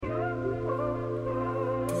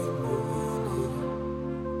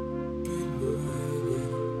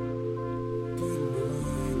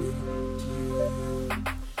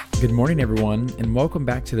Good morning, everyone, and welcome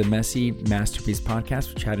back to the Messy Masterpiece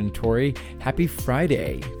Podcast with Chad and Tori. Happy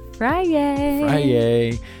Friday.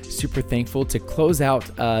 Friday. Super thankful to close out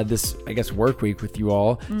this, work week with you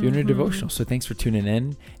all doing a devotional. So thanks for tuning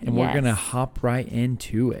in, and we're going to hop right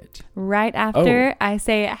into it. Right after I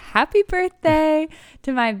say happy birthday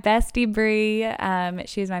to my bestie, Bree.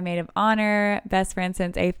 She's my maid of honor, best friend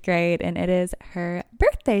since 8th grade, and it is her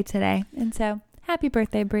birthday today. And so happy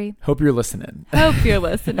birthday, Bree. Hope you're listening. All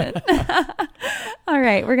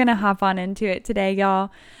right, we're going to hop on into it today,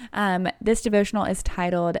 y'all. This devotional is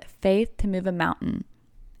titled Faith to Move a Mountain.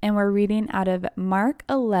 And we're reading out of Mark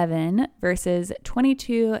 11, verses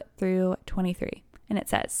 22 through 23. And it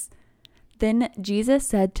says, Then Jesus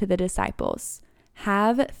said to the disciples,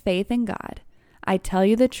 Have faith in God. I tell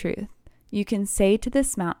you the truth. You can say to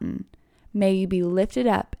this mountain, May you be lifted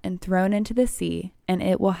up and thrown into the sea, and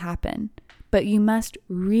it will happen. But you must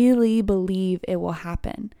really believe it will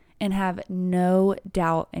happen and have no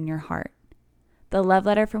doubt in your heart. The love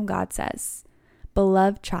letter from God says,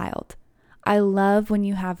 Beloved child, I love when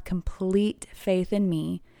you have complete faith in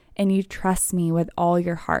me and you trust me with all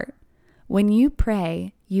your heart. When you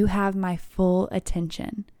pray, you have my full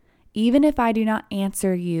attention. Even if I do not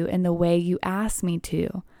answer you in the way you ask me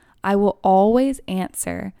to, I will always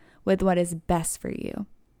answer with what is best for you.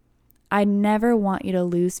 I never want you to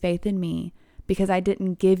lose faith in me because I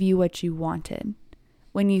didn't give you what you wanted.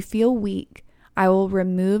 When you feel weak, I will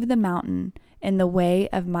remove the mountain in the way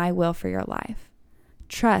of my will for your life.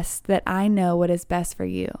 Trust that I know what is best for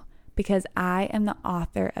you because I am the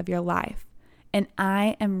author of your life and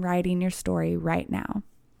I am writing your story right now.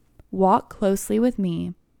 Walk closely with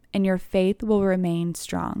me and your faith will remain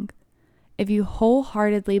strong. If you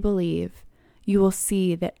wholeheartedly believe, you will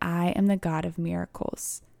see that I am the God of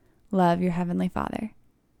miracles. Love, your Heavenly Father.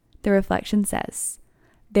 The reflection says,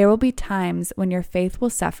 There will be times when your faith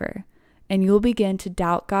will suffer and you will begin to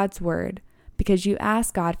doubt God's word because you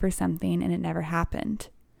asked God for something and it never happened.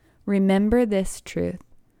 Remember this truth.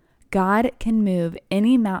 God can move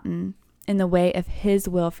any mountain in the way of His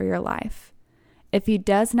will for your life. If He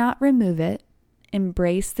does not remove it,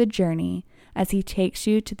 embrace the journey as He takes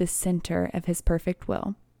you to the center of His perfect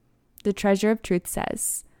will. The treasure of truth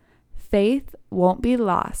says, Faith won't be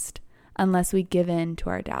lost unless we give in to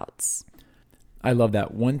our doubts. I love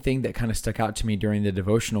that. One thing that kind of stuck out to me during the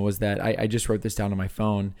devotional was that I just wrote this down on my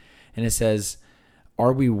phone, and it says,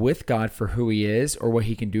 are we with God for who He is or what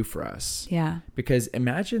He can do for us? Yeah. Because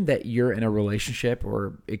imagine that you're in a relationship,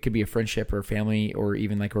 or it could be a friendship or family or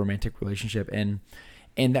even like a romantic relationship, and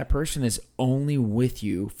that person is only with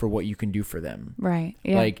you for what you can do for them. Right.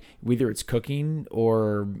 Yeah. Like whether it's cooking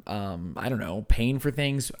or, I don't know, paying for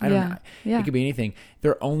things. I don't know. Yeah. It could be anything.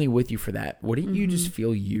 They're only with you for that. Wouldn't you just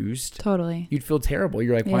feel used? Totally. You'd feel terrible.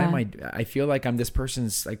 You're like, why am I feel like I'm this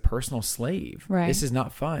person's like personal slave. Right. This is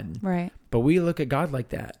not fun. Right. But we look at God like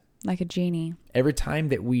that. Like a genie. Every time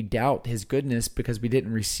that we doubt His goodness because we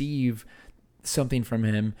didn't receive something from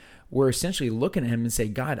Him, we're essentially looking at Him and say,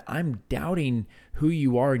 God, I'm doubting who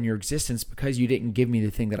you are in your existence because you didn't give me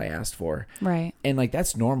the thing that I asked for. Right. And like,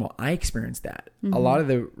 that's normal. I experienced that. A lot of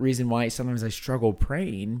the reason why sometimes I struggle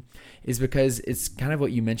praying is because it's kind of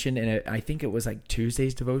what you mentioned. And I think it was like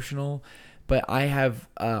Tuesday's devotional, but I have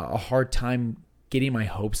a hard time getting my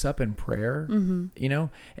hopes up in prayer, you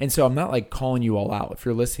know? And so I'm not like calling you all out. If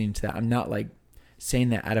you're listening to that, I'm not like saying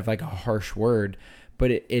that out of like a harsh word,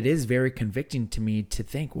 but it is very convicting to me to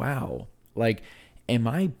think, wow, like, am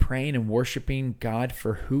I praying and worshiping God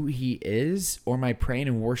for who He is? Or am I praying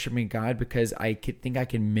and worshiping God because I think I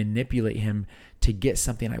can manipulate Him to get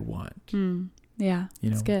something I want? Yeah,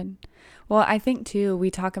 it's good. Well, I think too, we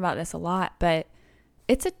talk about this a lot, but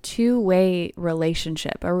it's a two-way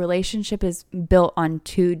relationship. A relationship is built on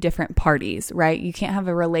two different parties, right? You can't have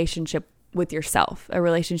a relationship with yourself. A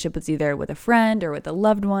relationship is either with a friend or with a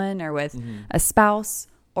loved one or with a spouse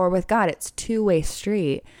or with God. It's two-way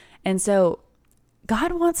street. And so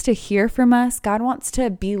God wants to hear from us. God wants to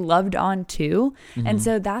be loved on too. And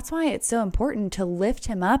so that's why it's so important to lift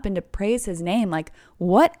Him up and to praise His name. Like,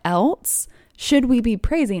 what else should we be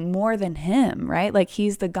praising more than Him, right? Like,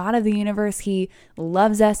 He's the God of the universe. He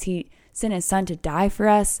loves us. He sent His Son to die for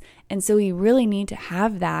us. And so we really need to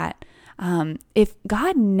have that. If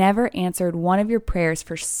God never answered one of your prayers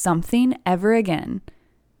for something ever again,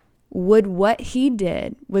 would what He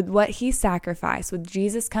did, with what He sacrificed, with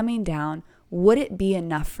Jesus coming down, would it be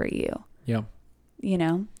enough for you? Yeah. You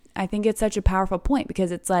know, I think it's such a powerful point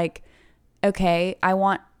because it's like, okay, I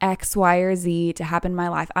want X, Y, or Z to happen in my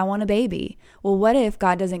life. I want a baby. Well, what if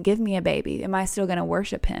God doesn't give me a baby? Am I still going to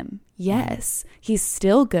worship him? Yes. He's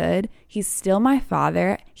still good. He's still my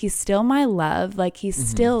father. He's still my love. Like, he's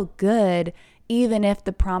still good, even if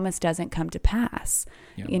the promise doesn't come to pass,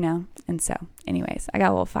 you know? And so anyways, I got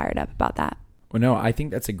a little fired up about that. Well, no, I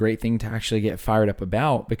think that's a great thing to actually get fired up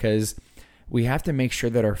about, because we have to make sure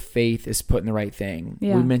that our faith is put in the right thing.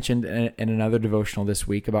 Yeah. We mentioned in another devotional this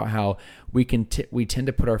week about how we tend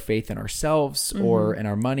to put our faith in ourselves or in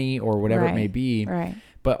our money or whatever it may be. Right.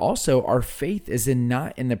 But also our faith is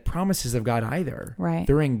not in the promises of God either. Right.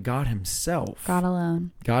 They're in God himself. God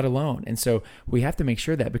alone. God alone. And so we have to make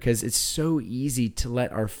sure that, because it's so easy to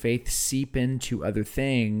let our faith seep into other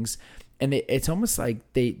things. And it's almost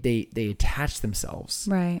like they attach themselves.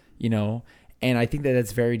 Right. You know? And I think that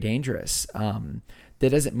that's very dangerous. That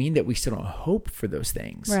doesn't mean that we still don't hope for those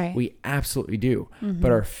things. Right. We absolutely do.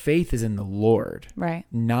 But our faith is in the Lord. Right.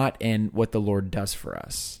 Not in what the Lord does for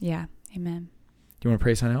us. Yeah. Amen. Do you want to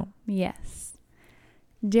pray sign out? Yes.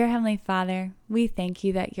 Dear Heavenly Father, we thank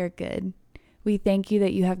you that you're good. We thank you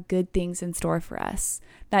that you have good things in store for us,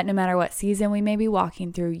 that no matter what season we may be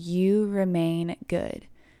walking through, you remain good.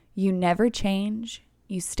 You never change.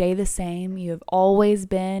 You stay the same. You have always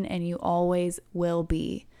been and you always will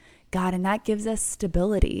be. God, and that gives us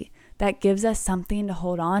stability. That gives us something to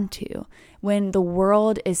hold on to. When the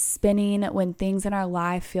world is spinning, when things in our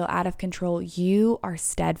life feel out of control, you are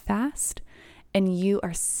steadfast and you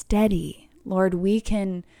are steady. Lord, we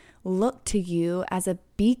can look to you as a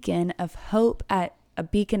beacon of hope, at a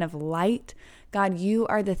beacon of light. God, you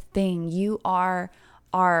are the thing. You are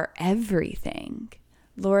our everything.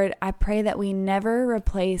 Lord, I pray that we never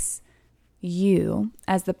replace you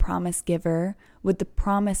as the promise giver with the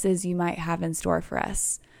promises you might have in store for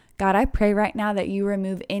us. God, I pray right now that you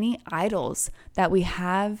remove any idols that we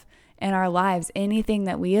have in our lives, anything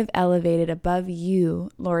that we have elevated above you.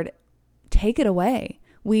 Lord, take it away.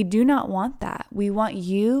 We do not want that. We want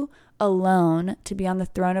you alone to be on the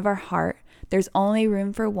throne of our heart. There's only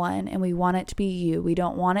room for one, and we want it to be you. We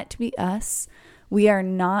don't want it to be us. We are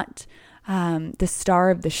not the star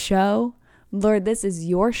of the show. Lord, this is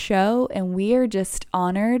your show, and we are just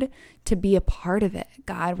honored to be a part of it.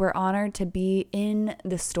 God, we're honored to be in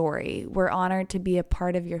the story. We're honored to be a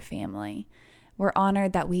part of your family. We're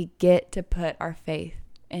honored that we get to put our faith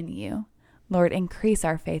in you. Lord, increase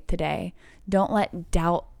our faith today. Don't let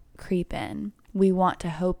doubt creep in. We want to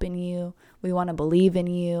hope in you. We want to believe in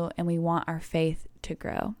you, and we want our faith to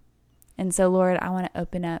grow. And so, Lord, I want to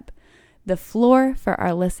open up the floor for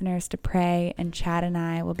our listeners to pray, and Chad and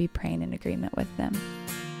I will be praying in agreement with them.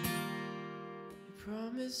 Your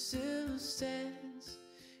promise still stands.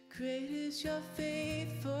 Great is your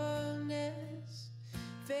faithfulness.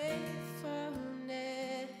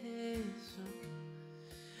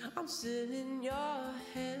 I'm still in your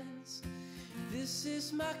hands. This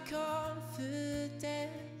is my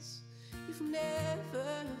confidence. You've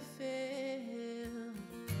never failed.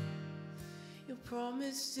 Your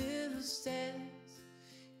promise still stands.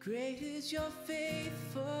 Great is your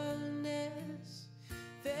faithfulness.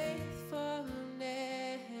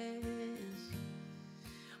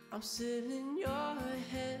 I'm still in your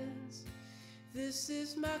hands. This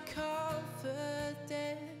is my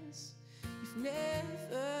confidence. You've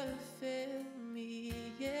never failed me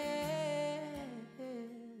yet.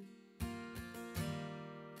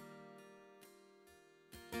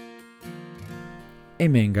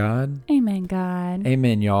 Amen, God. Amen, God.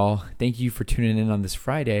 Amen, y'all. Thank you for tuning in on this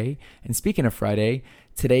Friday. And speaking of Friday,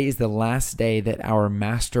 today is the last day that our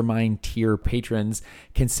Mastermind tier patrons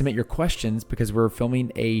can submit your questions, because we're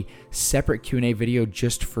filming a separate Q&A video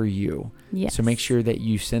just for you. Yes. So make sure that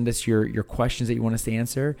you send us your questions that you want us to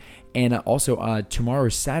answer. And also tomorrow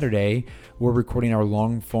is Saturday. We're recording our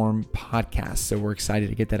long form podcast. So we're excited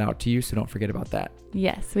to get that out to you. So don't forget about that.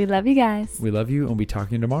 Yes, we love you guys. We love you, and we'll be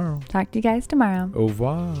talking tomorrow. Talk to you guys tomorrow. Au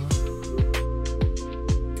revoir.